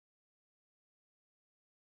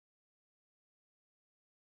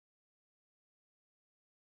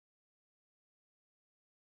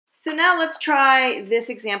So now let's try this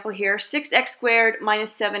example here, 6x squared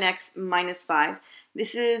minus 7x minus 5.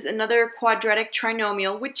 This is another quadratic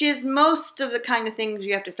trinomial, which is most of the kind of things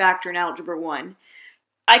you have to factor in Algebra 1.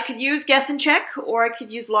 I could use guess and check, or I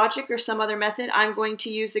could use logic or some other method. I'm going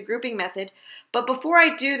to use the grouping method. But before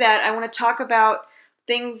I do that, I want to talk about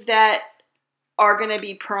things that are going to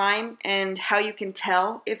be prime and how you can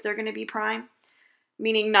tell if they're going to be prime,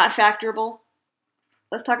 meaning not factorable.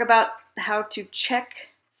 Let's talk about how to check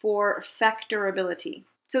for factorability.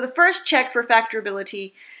 So the first check for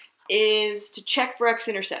factorability is to check for X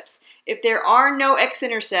intercepts. If there are no X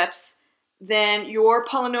intercepts, then your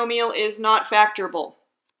polynomial is not factorable.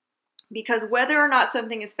 Because whether or not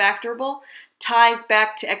something is factorable ties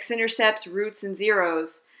back to X intercepts, roots, and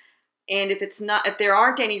zeros. And if there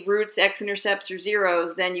aren't any roots, X intercepts, or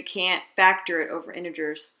zeros, then you can't factor it over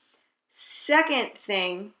integers. Second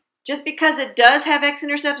thing, just because it does have X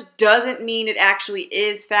intercepts doesn't mean it actually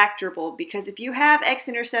is factorable, because if you have X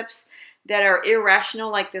intercepts that are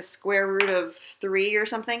irrational, like the square root of 3 or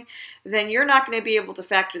something, then you're not going to be able to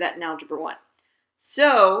factor that in Algebra 1.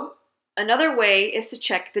 So another way is to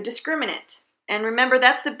check the discriminant. And remember,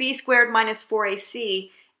 that's the b squared minus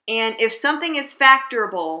 4ac, and if something is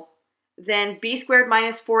factorable, then b squared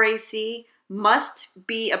minus 4ac must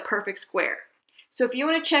be a perfect square. So if you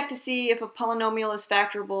want to check to see if a polynomial is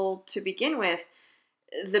factorable to begin with,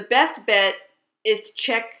 the best bet is to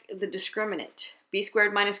check the discriminant. B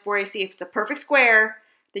squared minus 4ac, if it's a perfect square,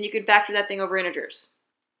 then you can factor that thing over integers.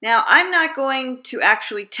 Now, I'm not going to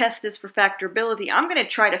actually test this for factorability. I'm going to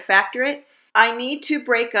try to factor it. I need to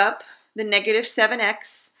break up the negative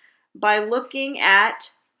 7x by looking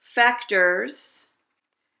at factors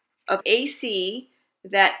of ac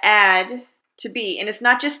that add to b. And it's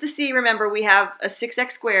not just the c. Remember, we have a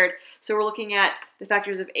 6x squared, so we're looking at the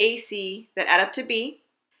factors of ac that add up to b.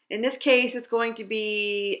 In this case, it's going to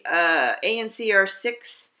be a and c are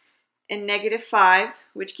 6 and negative 5,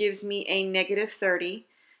 which gives me a negative 30.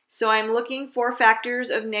 So I'm looking for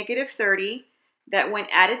factors of negative 30 that, when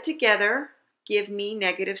added together, give me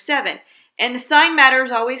negative 7. And the sign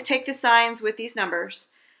matters. Always take the signs with these numbers.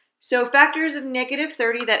 So factors of negative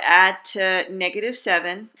 30 that add to negative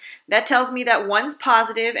 7, that tells me that one's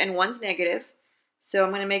positive and one's negative. So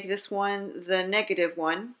I'm going to make this one the negative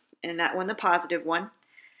one and that one the positive one.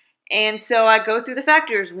 And so I go through the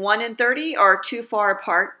factors. 1 and 30 are too far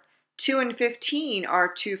apart. 2 and 15 are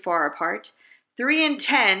too far apart. 3 and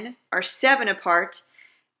 10 are 7 apart.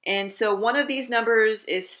 And so one of these numbers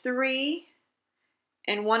is 3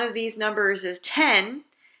 and one of these numbers is 10.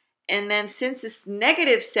 And then since it's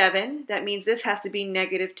negative 7, that means this has to be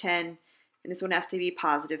negative 10 and this one has to be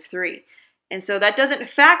positive 3. And so that doesn't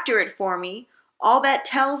factor it for me. All that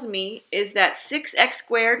tells me is that 6x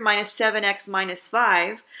squared minus 7x minus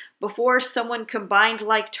 5, before someone combined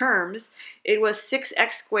like terms, it was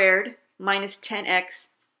 6x squared minus 10x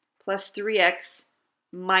plus 3x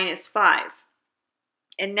minus 5.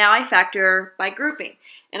 And now I factor by grouping.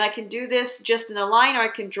 And I can do this just in a line, or I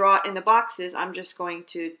can draw it in the boxes. I'm just going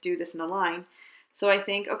to do this in a line. So I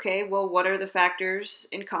think, okay, well, what are the factors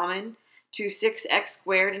in common to 6x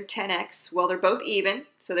squared and 10x? Well, they're both even,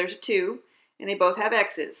 so there's a 2, and they both have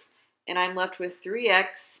x's. And I'm left with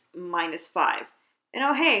 3x minus 5. And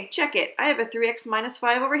oh, hey, check it. I have a 3x minus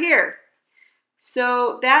 5 over here.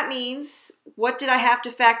 So that means, what did I have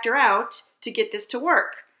to factor out to get this to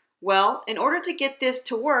work? Well, in order to get this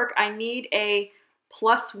to work, I need a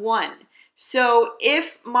plus 1. So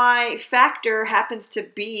if my factor happens to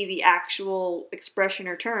be the actual expression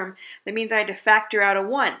or term, that means I had to factor out a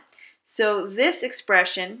 1. So this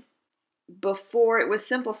expression, before it was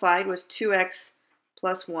simplified, was 2x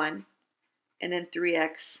plus 1, and then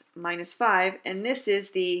 3x minus 5. And this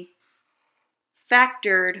is the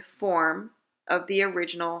factored form of the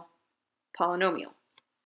original polynomial.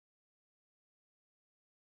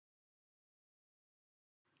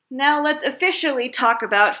 Now let's officially talk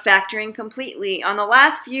about factoring completely. On the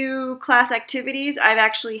last few class activities, I've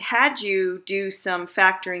actually had you do some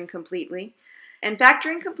factoring completely. And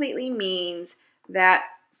factoring completely means that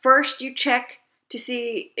first you check to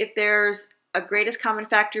see if there's a greatest common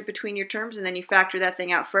factor between your terms, and then you factor that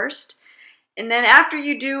thing out first. And then after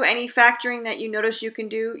you do any factoring that you notice you can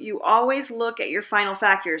do, you always look at your final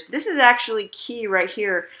factors. This is actually key right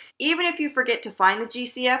here. Even if you forget to find the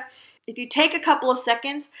GCF, if you take a couple of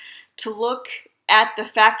seconds to look at the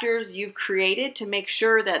factors you've created to make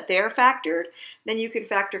sure that they're factored, then you can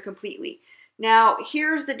factor completely. Now,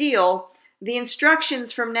 here's the deal. The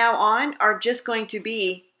instructions from now on are just going to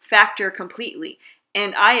be factor completely.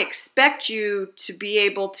 And I expect you to be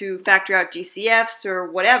able to factor out GCFs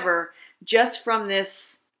or whatever just from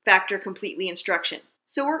this factor completely instruction.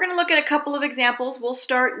 So we're going to look at a couple of examples. We'll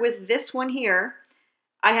start with this one here.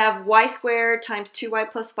 I have y squared times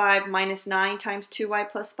 2y plus 5 minus 9 times 2y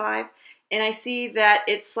plus 5. And I see that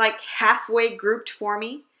it's like halfway grouped for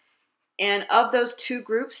me. And of those two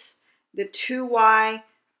groups, the 2y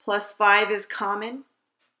plus 5 is common.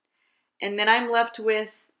 And then I'm left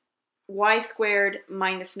with y squared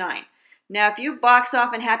minus 9. Now, if you box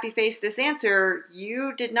off and happy face this answer,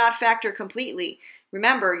 you did not factor completely.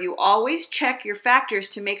 Remember, you always check your factors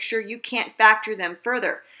to make sure you can't factor them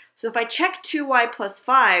further. So if I check 2y plus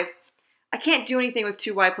 5, I can't do anything with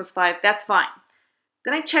 2y plus 5. That's fine.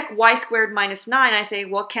 Then I check y squared minus 9. I say,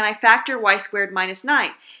 well, can I factor y squared minus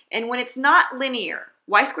 9? And when it's not linear,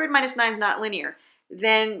 y squared minus 9 is not linear,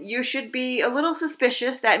 then you should be a little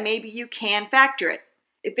suspicious that maybe you can factor it.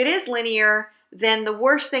 If it is linear, then the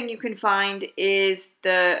worst thing you can find is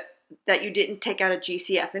that you didn't take out a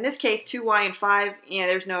GCF. In this case, 2y and 5,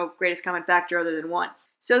 there's no greatest common factor other than 1.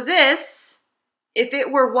 So this, if it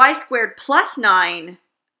were y squared plus 9,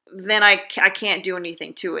 then I can't do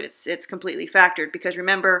anything to it. It's completely factored because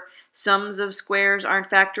remember, sums of squares aren't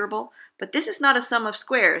factorable. But this is not a sum of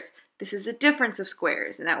squares. This is a difference of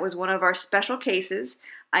squares. And that was one of our special cases.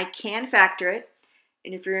 I can factor it.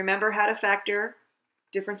 And if you remember how to factor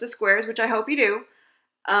difference of squares, which I hope you do,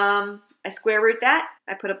 I square root that,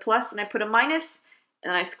 I put a plus and I put a minus,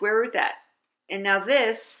 and I square root that. And now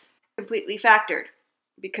this completely factored.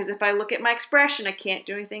 Because if I look at my expression, I can't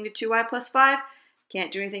do anything to 2y plus 5,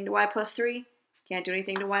 can't do anything to y plus 3, can't do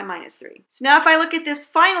anything to y minus 3. So now if I look at this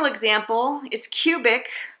final example, it's cubic,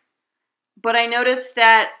 but I notice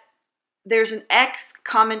that there's an x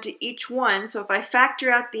common to each one, so if I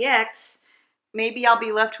factor out the x, maybe I'll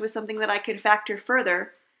be left with something that I can factor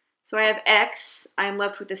further. So I have x, I'm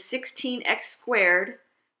left with a 16x squared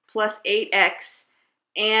plus 8x.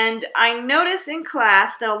 And I notice in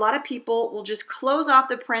class that a lot of people will just close off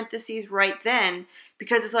the parentheses right then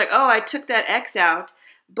because it's like, oh, I took that x out.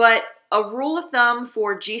 But a rule of thumb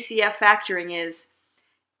for GCF factoring is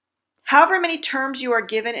however many terms you are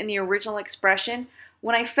given in the original expression,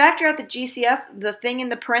 when I factor out the GCF, the thing in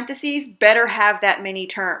the parentheses better have that many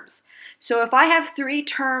terms. So if I have 3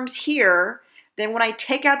 terms here, then when I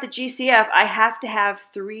take out the GCF, I have to have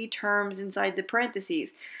 3 terms inside the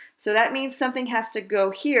parentheses. So that means something has to go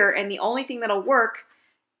here, and the only thing that'll work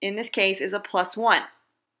in this case is a plus 1.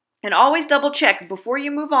 And always double check before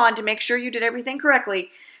you move on to make sure you did everything correctly.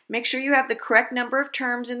 Make sure you have the correct number of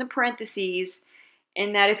terms in the parentheses,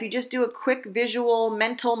 and that if you just do a quick visual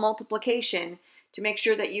mental multiplication to make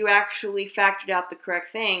sure that you actually factored out the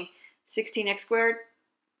correct thing, 16x squared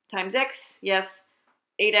times x, yes,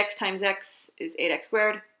 8x times x is 8x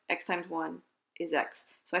squared, x times 1 is x.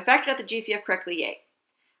 So I factored out the GCF correctly, yay.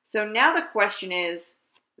 So now the question is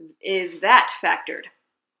that factored?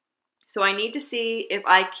 So I need to see if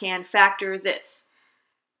I can factor this.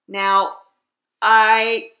 Now,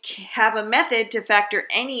 I have a method to factor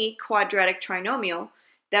any quadratic trinomial.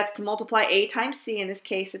 That's to multiply a times c, in this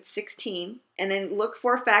case it's 16, and then look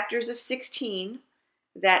for factors of 16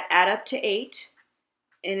 that add up to 8.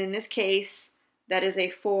 And in this case, that is a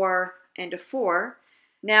 4 and a 4.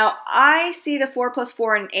 Now, I see the 4 plus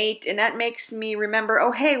 4 and 8, and that makes me remember,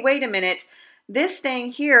 oh, hey, wait a minute. This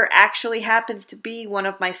thing here actually happens to be one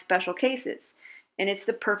of my special cases, and it's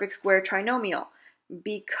the perfect square trinomial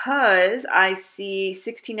because I see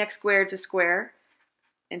 16x squared is a square,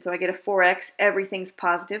 and so I get a 4x, everything's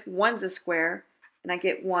positive, 1's a square, and I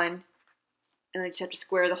get 1, and I just have to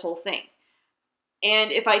square the whole thing.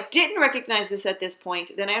 And if I didn't recognize this at this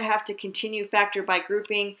point, then I'd have to continue factor by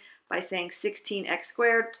grouping by saying 16x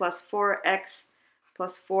squared plus 4x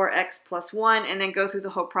plus 4x plus 1, and then go through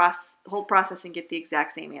the whole process and get the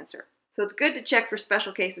exact same answer. So it's good to check for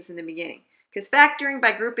special cases in the beginning, because factoring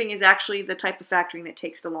by grouping is actually the type of factoring that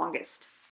takes the longest.